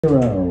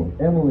0,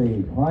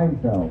 Emily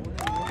Kleinfeld.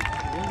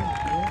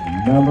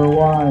 Number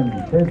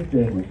 1,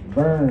 Kristen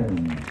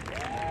Burns.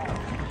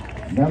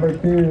 Number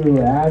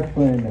 2,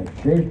 Ashlyn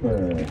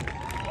Schaefer.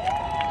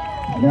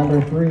 Number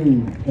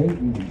 3,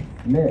 Peyton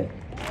Smith.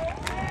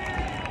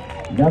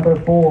 Number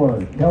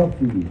 4,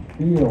 Kelsey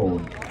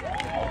Fields.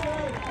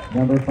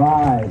 Number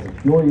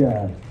 5,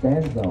 Julia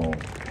Stanzel.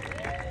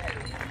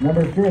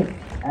 Number 6,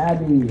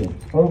 Abby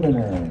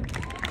Hovener.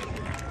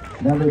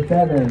 Number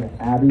 7,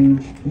 Abby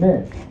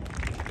Smith.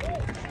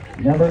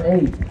 Number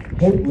 8,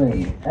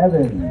 Caitlin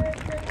Evans.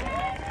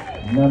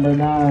 Number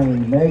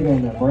 9,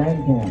 Megan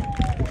Brandkamp.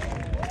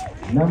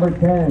 Number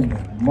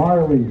 10,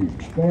 Marley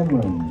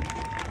Scanlon.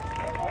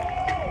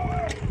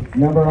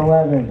 Number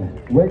 11,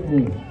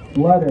 Whitney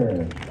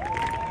Slutter.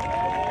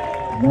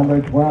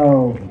 Number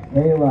 12,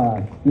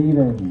 Kayla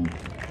Stevens.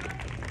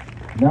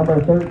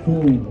 Number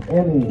 13,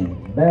 Emmy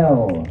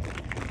Bell.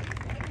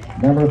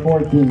 Number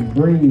 14,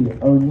 Bree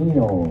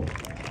O'Neill.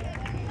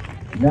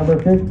 Number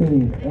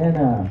 15,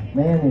 Anna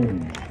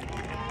Manning.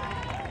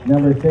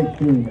 Number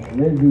 16,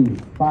 Lizzie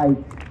Spike.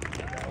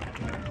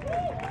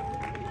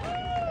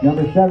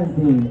 Number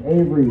 17,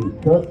 Avery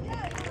Cook.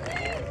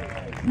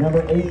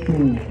 Number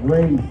 18,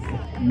 Grace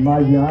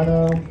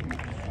Maggiano.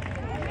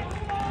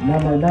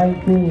 Number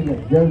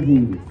 19,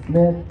 Josie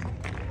Smith.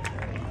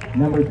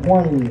 Number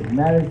 20,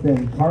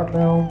 Madison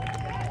Cartmel.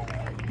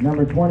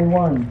 Number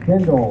 21,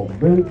 Kendall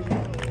Boots.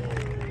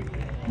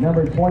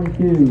 Number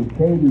 22,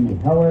 Katie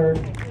Heller.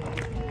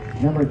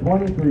 Number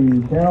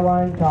 23,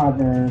 Caroline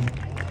Codner.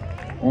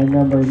 And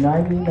number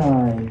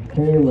 99,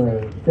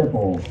 Taylor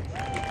Stipple.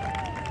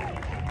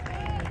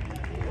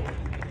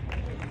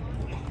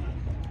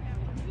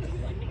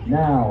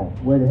 Now,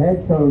 would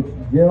head coach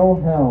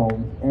Jill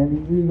Helms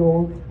and the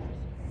Eagles,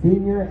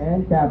 senior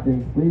and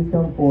captains, please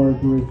come forward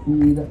to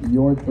receive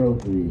your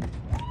trophy.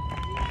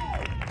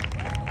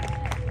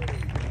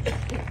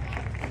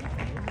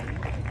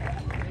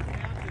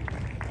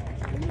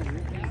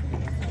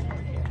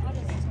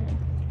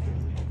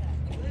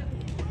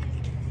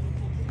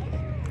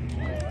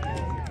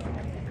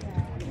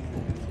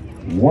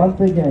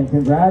 Once again,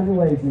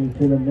 congratulations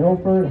to the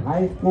Milford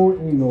High School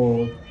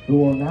Eagles, who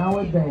will now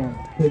advance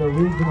to the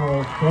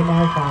regional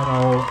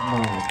semifinal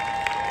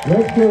match.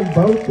 Let's give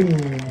both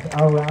teams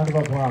a round of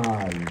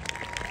applause.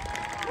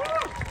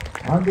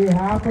 On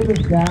behalf of the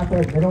staff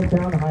at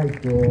Middletown High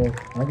School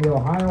and the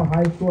Ohio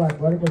High School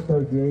Athletic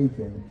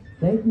Association,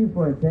 thank you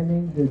for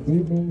attending this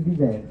evening's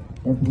event,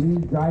 and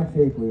please drive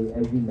safely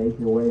as you make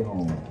your way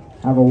home.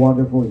 Have a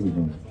wonderful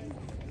evening.